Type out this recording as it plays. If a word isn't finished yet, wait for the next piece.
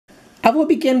I will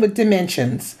begin with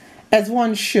dimensions, as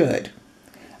one should.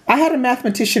 I had a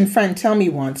mathematician friend tell me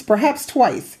once, perhaps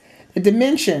twice, that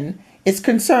dimension is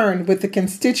concerned with the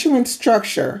constituent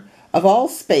structure of all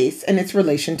space and its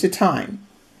relation to time.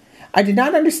 I did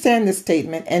not understand this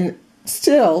statement, and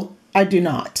still I do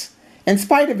not, in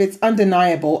spite of its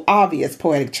undeniable, obvious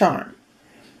poetic charm.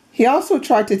 He also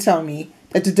tried to tell me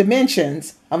that the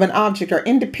dimensions of an object are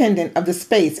independent of the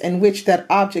space in which that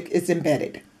object is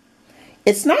embedded.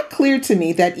 It's not clear to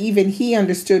me that even he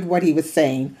understood what he was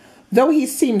saying, though he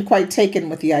seemed quite taken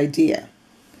with the idea.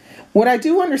 What I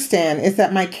do understand is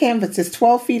that my canvas is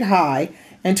 12 feet high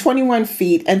and 21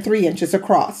 feet and 3 inches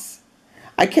across.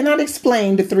 I cannot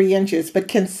explain the 3 inches, but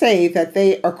can say that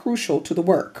they are crucial to the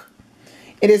work.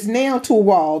 It is nailed to a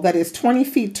wall that is 20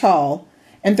 feet tall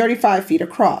and 35 feet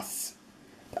across.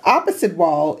 The opposite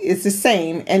wall is the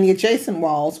same, and the adjacent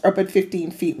walls are but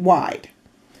 15 feet wide.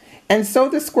 And so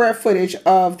the square footage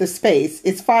of the space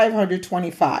is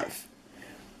 525.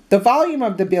 The volume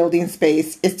of the building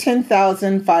space is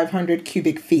 10,500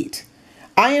 cubic feet.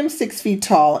 I am 6 feet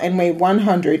tall and weigh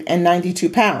 192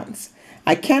 pounds.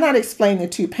 I cannot explain the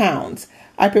 2 pounds.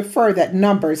 I prefer that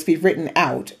numbers be written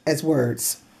out as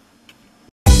words.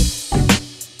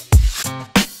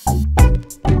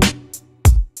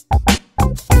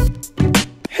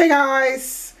 Hey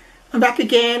guys! I'm back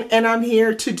again, and I'm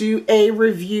here to do a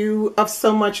review of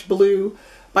So Much Blue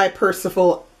by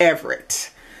Percival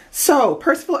Everett. So,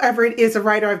 Percival Everett is a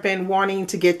writer I've been wanting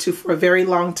to get to for a very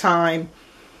long time.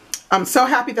 I'm so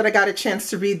happy that I got a chance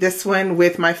to read this one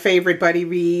with my favorite buddy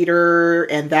reader,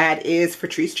 and that is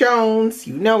Patrice Jones.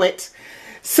 You know it.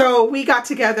 So, we got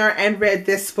together and read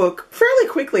this book fairly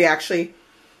quickly, actually,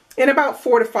 in about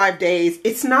 4 to 5 days.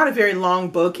 It's not a very long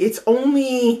book. It's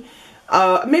only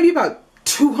maybe about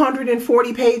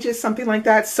 240 pages, something like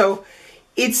that. So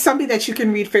it's something that you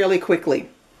can read fairly quickly.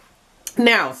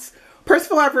 Now,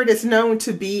 Percival Everett is known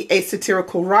to be a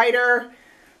satirical writer.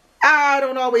 I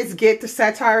don't always get the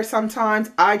satire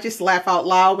sometimes. I just laugh out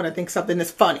loud when I think something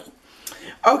is funny.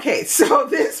 Okay, so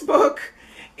this book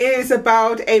is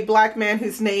about a black man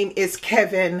whose name is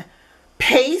Kevin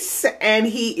Pace, and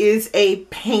he is a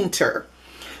painter.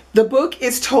 The book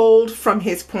is told from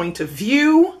his point of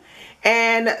view,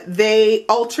 and they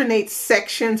alternate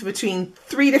sections between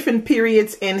 3 different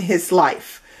periods in his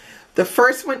life. The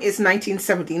first one is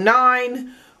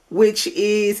 1979, which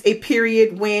is a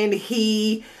period when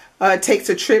he takes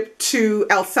a trip to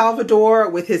El Salvador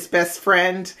with his best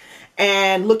friend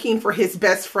and looking for his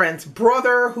best friend's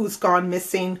brother who's gone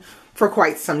missing for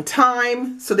quite some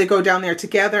time. So they go down there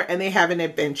together and they have an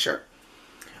adventure.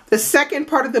 The second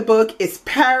part of the book is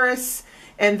Paris,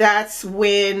 and that's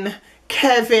when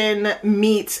Kevin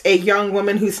meets a young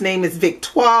woman whose name is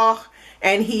Victoire,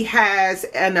 and he has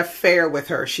an affair with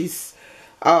her. She's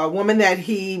a woman that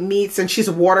he meets, and she's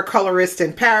a watercolorist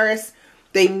in Paris.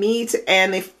 They meet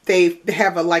and they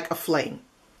have like a fling.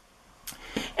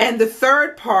 And the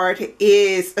third part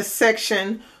is a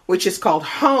section which is called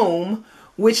Home,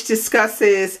 which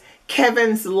discusses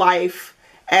Kevin's life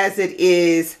as it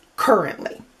is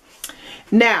currently.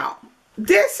 Now,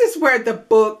 this is where the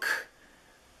book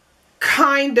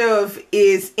kind of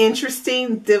is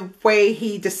interesting, the way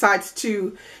he decides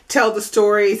to tell the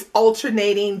stories,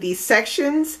 alternating these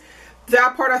sections.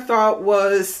 That part I thought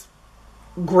was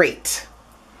great.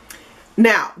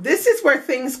 Now, this is where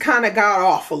things kind of got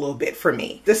off a little bit for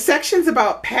me. The sections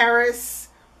about Paris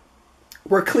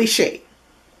were cliched.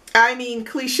 I mean,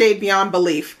 cliched beyond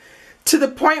belief, to the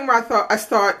point where I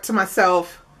thought to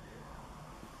myself,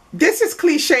 this is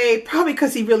cliched probably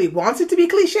because he really wants it to be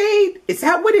cliched. Is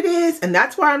that what it is? And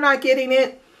that's why I'm not getting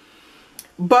it.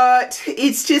 But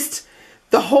it's just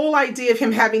the whole idea of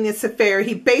him having this affair.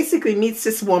 He basically meets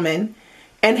this woman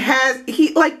and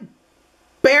he like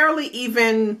barely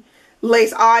even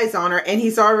lays eyes on her, and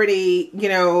he's already, you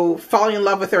know, falling in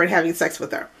love with her and having sex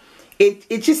with her.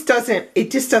 It just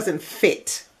doesn't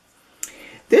fit.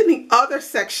 Then the other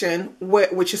section,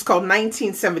 which is called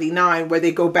 1979, where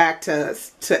they go back to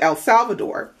El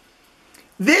Salvador.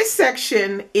 This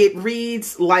section, it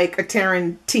reads like a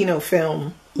Tarantino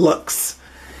film looks.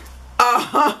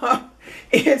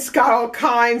 It's got all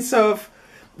kinds of,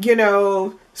 you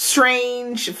know,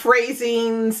 strange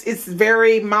phrasings. It's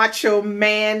very macho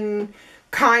man,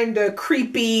 kind of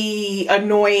creepy,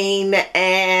 annoying,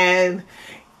 and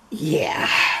yeah.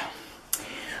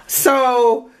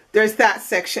 So there's that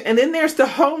section. And then there's the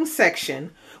home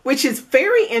section, which is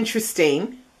very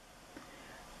interesting.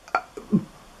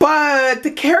 But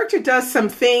the character does some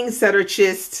things that are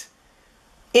just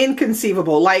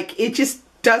inconceivable. Like, it just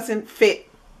doesn't fit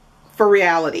for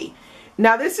reality.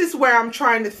 Now, this is where I'm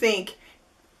trying to think,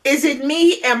 Is it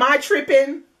me? Am I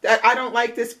tripping that I don't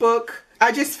like this book?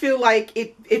 I just feel like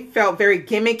it felt very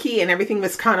gimmicky and everything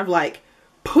was kind of like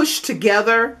pushed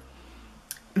together.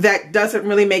 That doesn't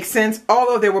really make sense.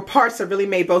 Although there were parts that really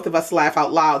made both of us laugh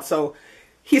out loud. So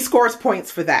he scores points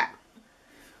for that.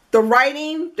 The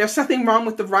writing, there's nothing wrong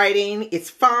with the writing. It's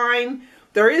fine.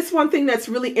 There is one thing that's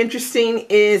really interesting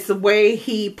is the way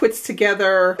he puts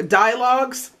together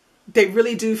dialogues. They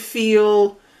really do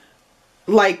feel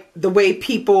like the way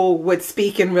people would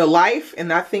speak in real life.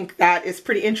 And I think that is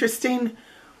pretty interesting.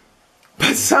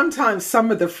 But sometimes some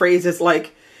of the phrases,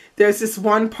 like there's this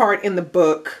one part in the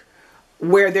book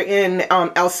where they're in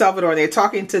El Salvador. They're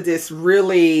talking to this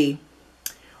really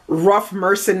rough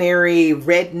mercenary,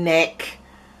 redneck,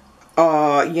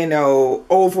 you know,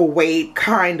 overweight,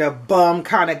 kind of bum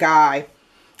kind of guy.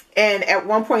 And at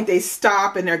one point they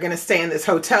stop and they're going to stay in this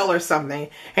hotel or something.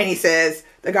 And he says,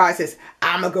 the guy says,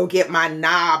 I'm going to go get my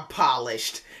knob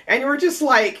polished. And you're just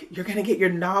like, you're going to get your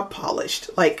knob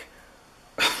polished. Like,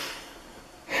 I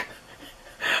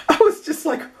was just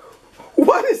like,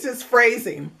 what is this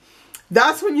phrasing?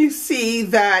 That's when you see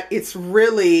that it's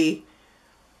really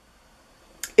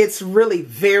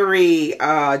very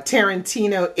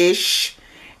Tarantino-ish.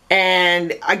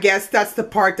 And I guess that's the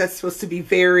part that's supposed to be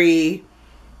very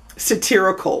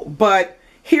satirical. But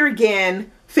here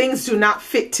again, things do not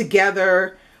fit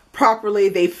together properly.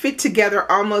 They fit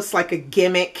together almost like a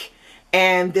gimmick.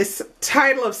 And this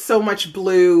title of So Much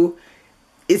Blue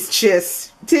is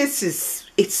just,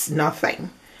 it's nothing.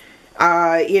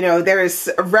 You know, there's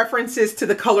references to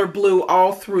the color blue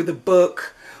all through the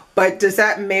book, but does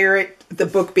that merit the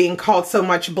book being called So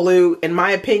Much Blue? In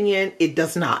my opinion, it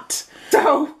does not.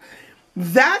 So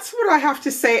that's what I have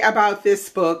to say about this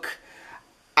book.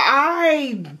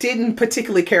 I didn't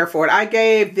particularly care for it. I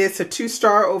gave this a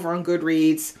 2-star over on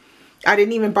Goodreads. I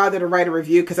didn't even bother to write a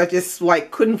review because I just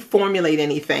like couldn't formulate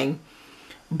anything.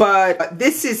 But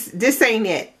this ain't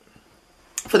it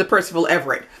for the Percival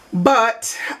Everett.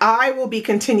 But I will be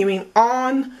continuing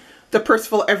on the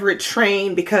Percival Everett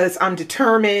train because I'm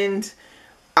determined.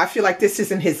 I feel like this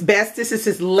isn't his best. This is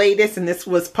his latest, and this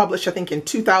was published, I think, in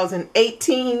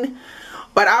 2018.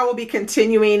 But I will be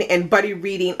continuing and buddy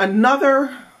reading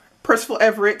another Percival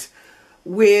Everett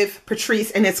with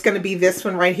Patrice, and it's going to be this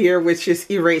one right here, which is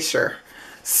Erasure.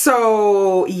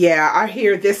 So yeah, I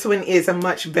hear this one is a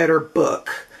much better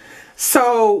book.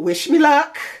 So wish me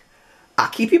luck. I'll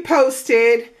keep you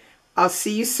posted. I'll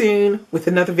see you soon with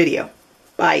another video.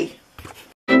 Bye.